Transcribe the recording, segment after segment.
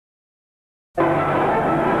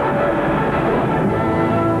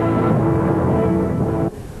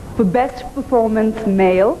for Best Performance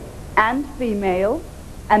Male and Female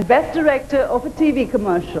and Best Director of a TV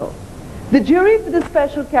Commercial. The jury for this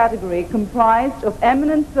special category comprised of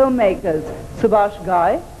eminent filmmakers Subhash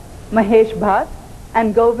Ghai, Mahesh Bhatt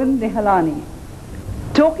and Govind Nihalani.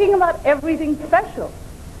 Talking about everything special,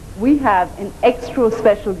 we have an extra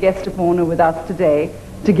special guest of honor with us today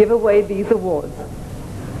to give away these awards.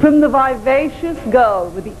 From the vivacious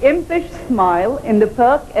girl with the impish smile in the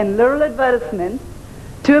Perk and Lurel advertisement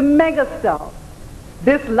to a megastar,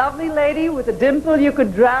 this lovely lady with a dimple you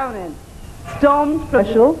could drown in. Storm's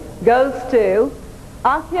special goes to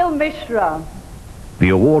Akhil Mishra. The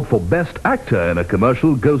award for Best Actor in a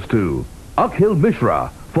Commercial goes to Akhil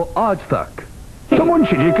Mishra for Aaj Tak. तो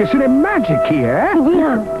मुंशी जी किसी ने magic की है? जी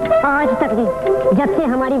हाँ, आज तक नहीं। जब से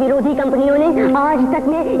हमारी विरोधी कंपनियों ने आज तक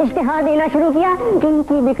में इश्तिहार देना शुरू किया,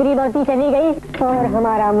 इनकी बिक्री बढ़ती चली गई और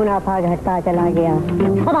हमारा मुनाफा घटता चला गया।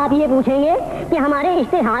 अब आप ये पूछेंगे कि हमारे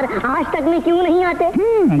इश्तिहार आज तक में क्यों नहीं आते?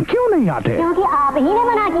 क्यों नहीं आते? क्योंकि आप ही ने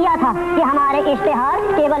मना किया था कि हमारे इश्तिहार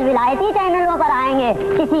केवल विलायती चैनलों पर आएंगे,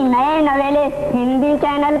 किसी नए नवेले हिंदी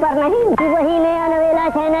चैनल पर नहीं। वही नया नवेला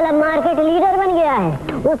चैनल अब मार्केट लीडर बन गया है,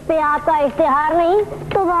 उस पे आपका इश्तिहार नहीं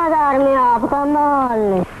तो बाजार में आपका माल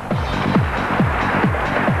नहीं।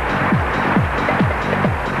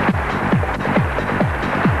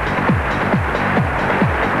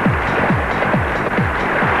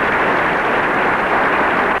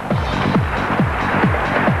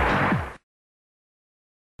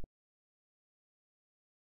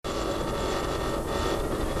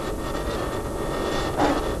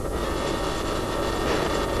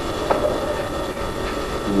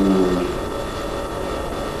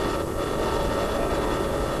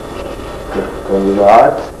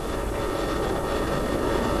 रात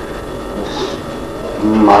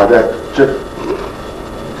मादा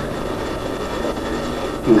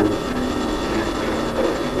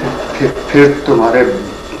फिर तुम्हारे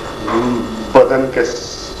बदन के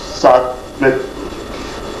साथ में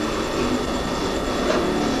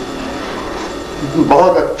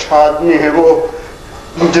बहुत अच्छा आदमी है वो,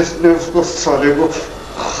 जिसने उसको साले को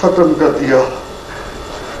खत्म कर दिया।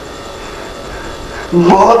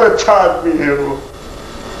 बहुत अच्छा आदमी है वो।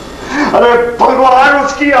 अरे भगवान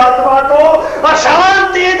उसकी आत्मा को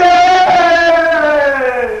अशांति दे।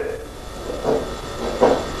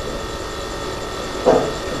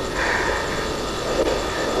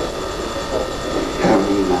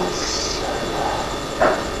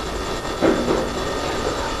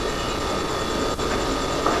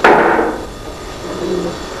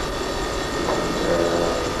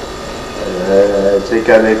 ऐसे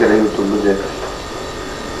क्या लेकर रही हो तुम मुझे?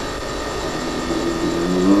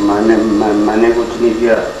 मैंने कुछ नहीं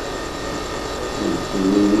किया।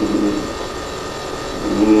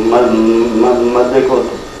 मत देखो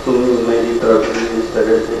तुम मेरी तरफ इस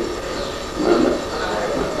तरह से।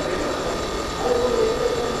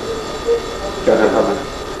 क्या करता मैं?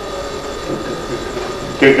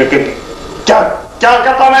 क्या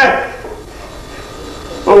करता मैं?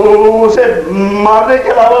 उसे मारने के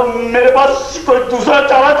अलावा मेरे पास कोई दूसरा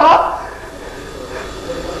चारा था?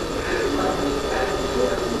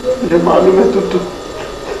 मुझे मालूम है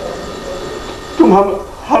तुम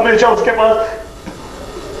हमेशा उसके पास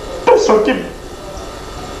पैसों की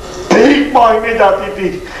भीख मांगने जाती थी।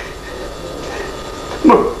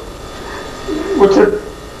 मुझे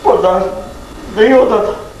बर्दाश्त नहीं होता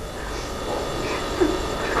था।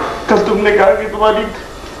 कल तुमने कहा कि तुम्हारी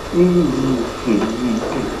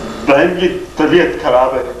बहन की तबीयत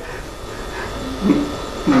खराब है।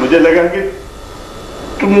 मुझे लगा कि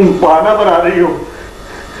तुम बहाना बना रही हो।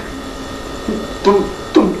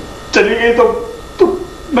 तुम चली गई तो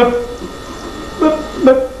मैं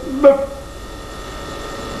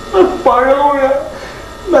पागल हो गया।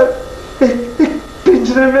 मैं एक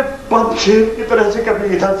पिंजरे में बंद शेर की तरह से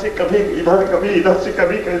कभी इधर से कभी इधर, कभी इधर से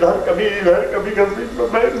कभी इधर, कभी इधर, कभी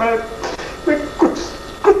मैं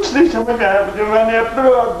कुछ नहीं समझ में आया मुझे। मैंने अपना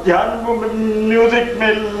ध्यान म्यूजिक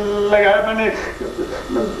में लगाया।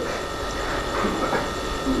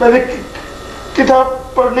 मैंने किताब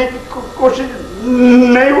पढ़ने की कोशिश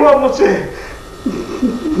नहीं हुआ मुझसे।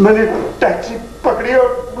 मैंने टैक्सी पकड़ी और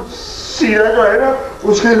सीधा जो है ना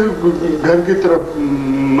उसके घर की तरफ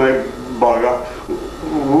मैं भागा।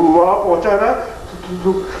 वहां पहुंचा ना तो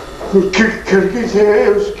खिड़की से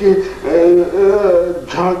उसके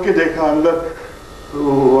झांक के देखा अंदर।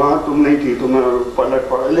 वहां तुम नहीं थी तो मैं पलट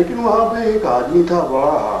पड़ा, लेकिन वहां पे एक आदमी था,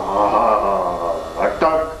 बड़ा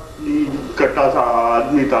हट्टा कट्टा सा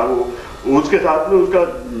आदमी था वो। उसके साथ में उसका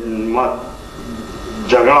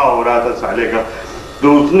झगड़ा हो रहा था साले का। तो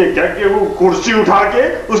उसने क्या किया, वो कुर्सी उठा के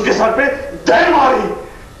उसके सर पे जय मारी।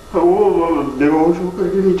 वो बेहोश होकर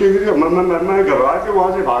के नीचे गिर गया। मैं घबरा के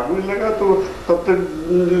वहां से भागने लगा तो तब तक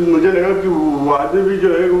मुझे लगा कि वो आदमी भी जो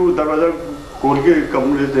है वो दरवाजा खोल के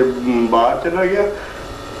कमरे से बाहर चला गया।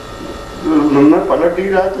 मैं पलट ही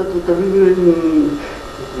रहा था तो तभी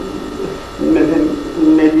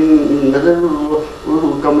मेरी नजर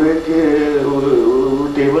कमरे के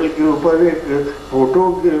टेबल के ऊपर एक फोटो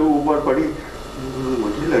के ऊपर पड़ी।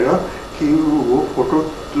 मुझे लगा कि वो फोटो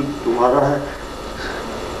तुम्हारा है।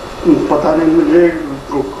 पता नहीं मुझे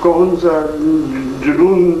कौन सा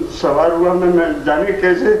जुनून सवार हुआ। मैं जाने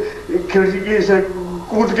कैसे खिड़की से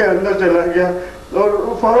कूद के अंदर चला गया और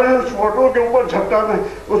फौरन उस फोटो के ऊपर झपटा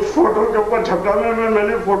में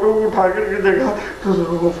मैंने फोटो को उठा करके देखा तो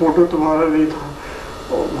वो फोटो तुम्हारा नहीं था।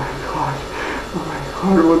 ओह माय गॉड,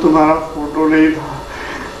 वो तुम्हारा फोटो नहीं था।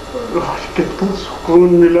 कितना सुकून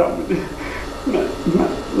मिला मुझे।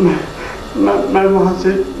 मैं वहां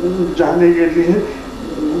से जाने के लिए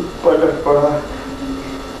पलट पड़ा,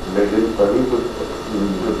 लेकिन तभी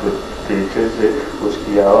पीछे से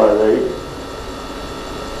उसकी आवाज आई,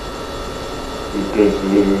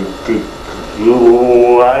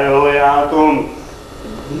 क्यों आए हो यहाँ तुम?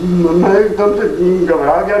 मैं एकदम से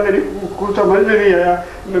घबरा गया, मेरी कुछ समझ में नहीं आया।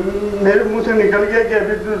 मेरे मुंह से निकल गया कि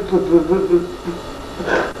अभी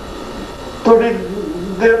थोड़ी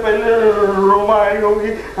देर पहले रोमा आई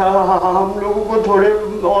होगी, हम लोगों को थोड़े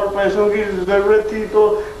और पैसों की जरूरत थी तो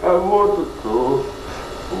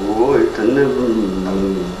वो इतने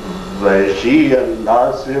वैसी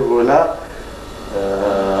अंदाज से बोला,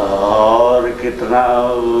 और कितना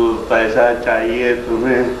पैसा चाहिए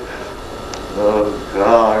तुम्हें?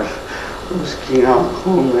 गॉड, उसकी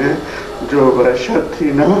आंखों में जो वहशत थी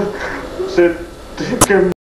ना, उसे देख के